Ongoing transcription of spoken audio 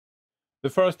the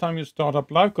first time you start up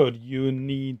LiveCode, you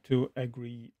need to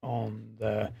agree on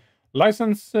the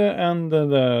license and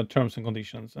the terms and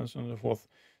conditions and so on and so forth.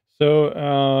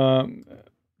 So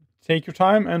take your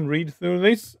time and read through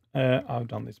this. I've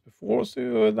done this before,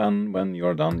 so then when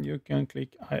you're done, you can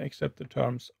click I accept the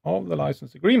terms of the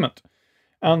license agreement.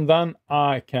 And then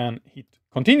I can hit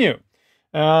continue.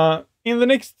 In the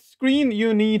next screen,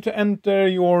 you need to enter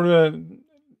your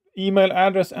email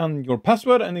address and your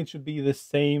password, and it should be the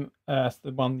same as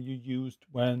the one you used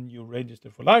when you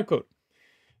registered for LiveCode.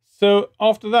 So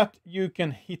after that, you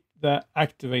can hit the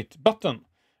activate button,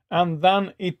 and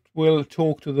then it will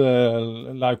talk to the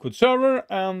LiveCode server,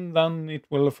 and then it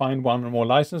will find one or more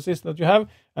licenses that you have.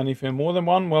 And if you have more than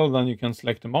one, well, then you can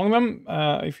select among them.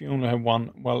 If you only have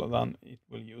one, well, then it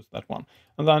will use that one.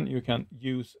 And then you can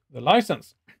use the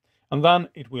license, and then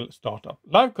it will start up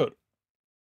LiveCode.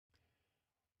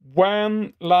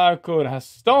 When LiveCode has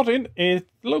started, it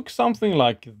looks something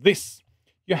like this.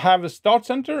 You have a Start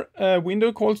Center, a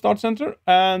window called Start Center,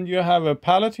 and you have a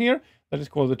palette here that is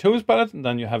called the Tools palette, and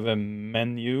then you have a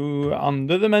menu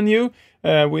under the menu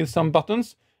with some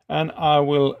buttons, and I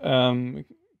will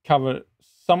cover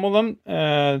some of them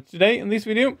today in this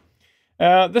video.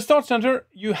 The Start Center,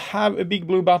 you have a big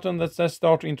blue button that says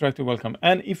Start Interactive Welcome,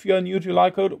 and if you are new to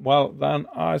LiveCode, well, then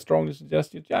I strongly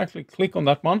suggest you to actually click on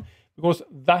that one, because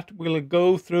that will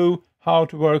go through how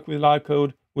to work with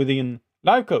LiveCode within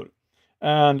LiveCode.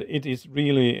 And it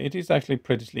is actually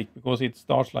pretty sleek, because it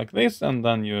starts like this, and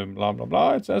then you blah, blah,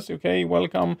 blah. It says, okay,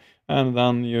 welcome. And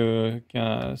then you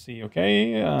can see,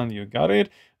 okay, and you got it.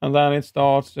 And then it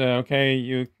starts, okay,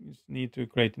 you need to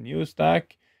create a new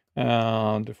stack,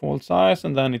 default size,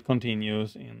 and then it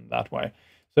continues in that way.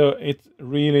 So it's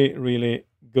really, really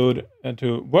good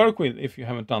to work with if you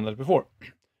haven't done that before.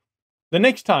 The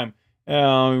next time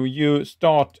you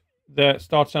start, the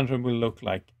Start Center will look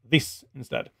like this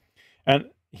instead.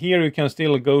 And here you can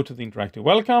still go to the interactive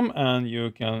welcome, and you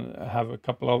can have a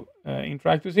couple of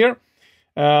interactives here.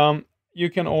 You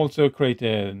can also create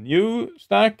a new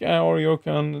stack, or you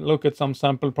can look at some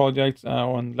sample projects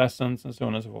on lessons and so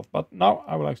on and so forth. But now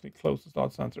I will actually close the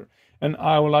Start Center, and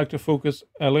I would like to focus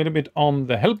a little bit on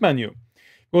the help menu,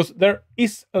 because there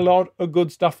is a lot of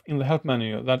good stuff in the help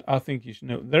menu that I think you should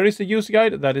know. There is a user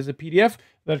guide that is a PDF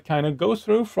that kind of goes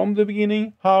through from the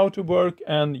beginning how to work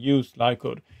and use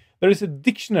LiveCode. There is a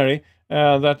dictionary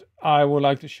that I would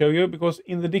like to show you, because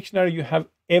in the dictionary you have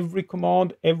every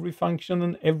command, every function,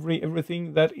 and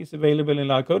everything that is available in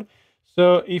LiveCode.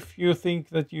 So if you think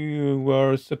that you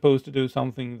were supposed to do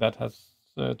something that has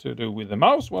to do with the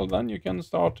mouse, well, then you can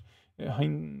start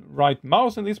right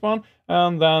mouse in this one,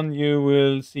 and then you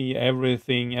will see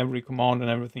everything, every command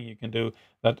and everything you can do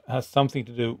that has something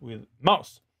to do with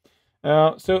mouse.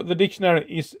 So the dictionary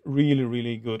is really,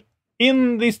 really good.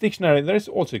 In this dictionary, there is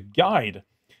also a guide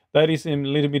that is a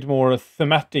little bit more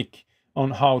thematic on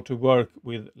how to work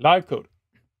with LiveCode.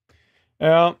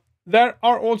 There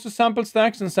are also sample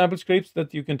stacks and sample scripts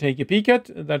that you can take a peek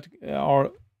at that are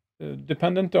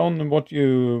dependent on what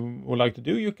you would like to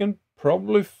do. You can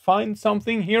probably find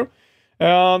something here.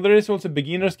 There is also a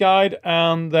beginner's guide,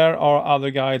 and there are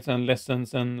other guides and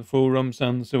lessons and forums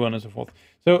and so on and so forth.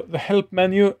 So the help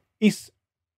menu is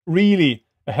really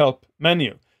a help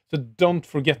menu. So don't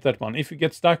forget that one. If you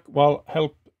get stuck, well,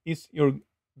 help is your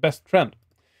best friend.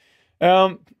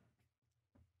 Below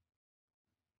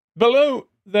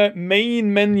the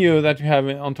main menu that you have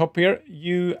on top here,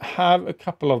 you have a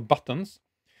couple of buttons.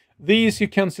 These you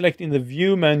can select in the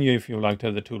view menu if you like to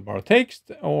have the toolbar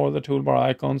text or the toolbar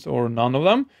icons or none of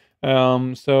them.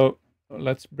 So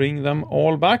let's bring them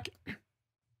all back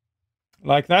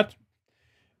like that.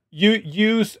 You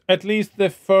use at least the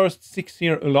first 6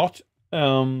 here a lot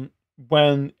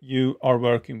when you are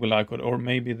working with LiveCode, or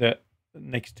maybe the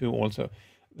next 2 also.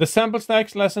 The sample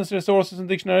stacks, lessons, resources, and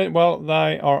dictionary, well,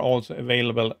 they are also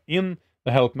available in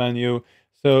the help menu.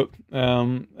 So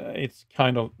it's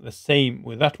kind of the same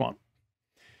with that one.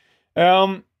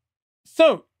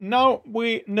 So now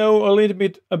we know a little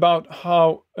bit about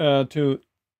how to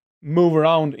move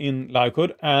around in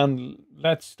LiveCode, and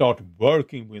let's start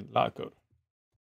working with LiveCode.